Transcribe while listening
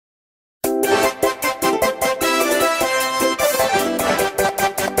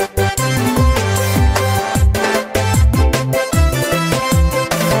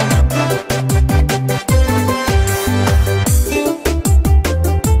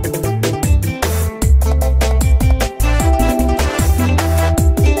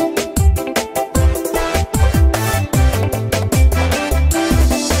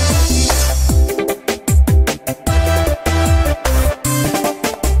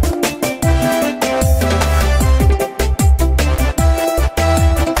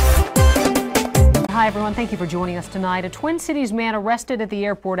Thank you for joining us tonight. A Twin Cities man arrested at the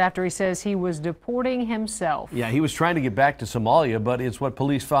airport after he says he was deporting himself. Yeah, he was trying to get back to Somalia, but it's what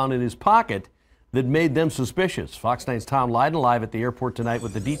police found in his pocket that made them suspicious. Fox 9's Tom Lydon live at the airport tonight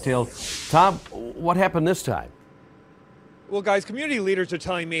with the details. Tom, what happened this time? Well, guys, community leaders are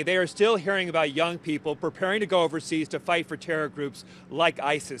telling me they are still hearing about young people preparing to go overseas to fight for terror groups like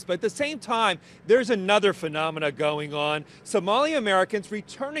ISIS. But at the same time, there's another phenomena going on. Somali Americans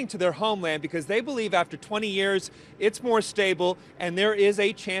returning to their homeland because they believe after 20 years, it's more stable and there is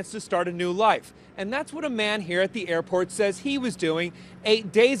a chance to start a new life. And that's what a man here at the airport says he was doing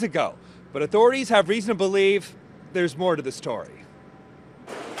 8 days ago. But authorities have reason to believe there's more to the story.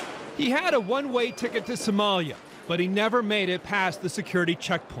 He had a one-way ticket to Somalia, but he never made it past the security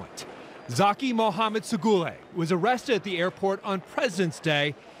checkpoint. Zaki Mohammed Sugule was arrested at the airport on President's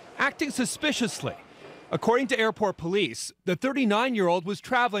Day, acting suspiciously. According to airport police, the 39-year-old was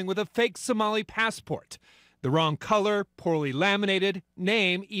traveling with a fake Somali passport. The wrong color, poorly laminated,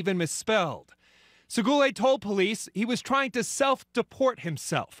 name even misspelled. Sugule told police he was trying to self-deport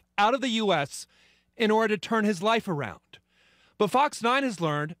himself out of the U.S. in order to turn his life around. But Fox 9 has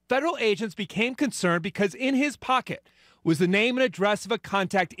learned federal agents became concerned because in his pocket was the name and address of a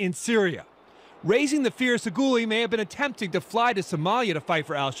contact in Syria, raising the fear Sugule may have been attempting to fly to Somalia to fight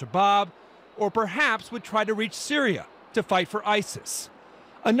for al-Shabaab, or perhaps would try to reach Syria to fight for ISIS.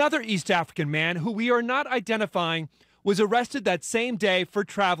 Another East African man who we are not identifying was arrested that same day for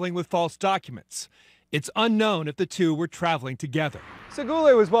traveling with false documents. It's unknown if the two were traveling together.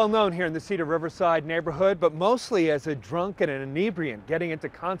 Sugule was well known here in the Cedar Riverside neighborhood, but mostly as a drunk and an inebriant, getting into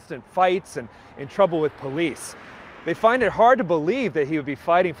constant fights and in trouble with police. They find it hard to believe that he would be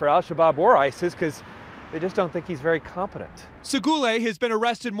fighting for al-Shabaab or ISIS because they just don't think he's very competent. Sugule has been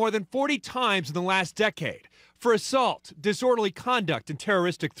arrested more than 40 times in the last decade for assault, disorderly conduct, and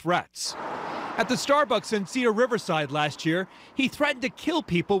terroristic threats. At the Starbucks in Cedar Riverside last year, he threatened to kill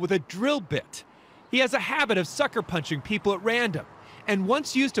people with a drill bit. He has a habit of sucker punching people at random and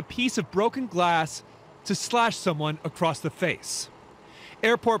once used a piece of broken glass to slash someone across the face.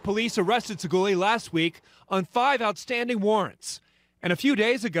 Airport police arrested Sugule last week on 5 outstanding warrants. And a few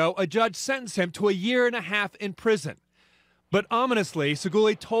days ago, a judge sentenced him to 1.5 years in prison. But ominously,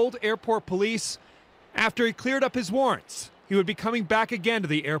 Sugule told airport police after he cleared up his warrants, he would be coming back again to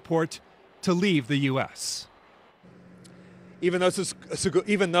the airport to leave the U.S. Even though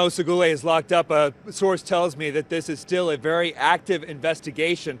Sugule is locked up, a source tells me that this is still a very active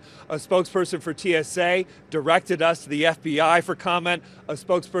investigation. A spokesperson for TSA directed us to the FBI for comment. A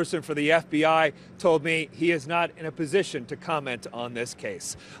spokesperson for the FBI told me he is not in a position to comment on this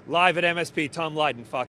case. Live at MSP, Tom Lydon, Fox.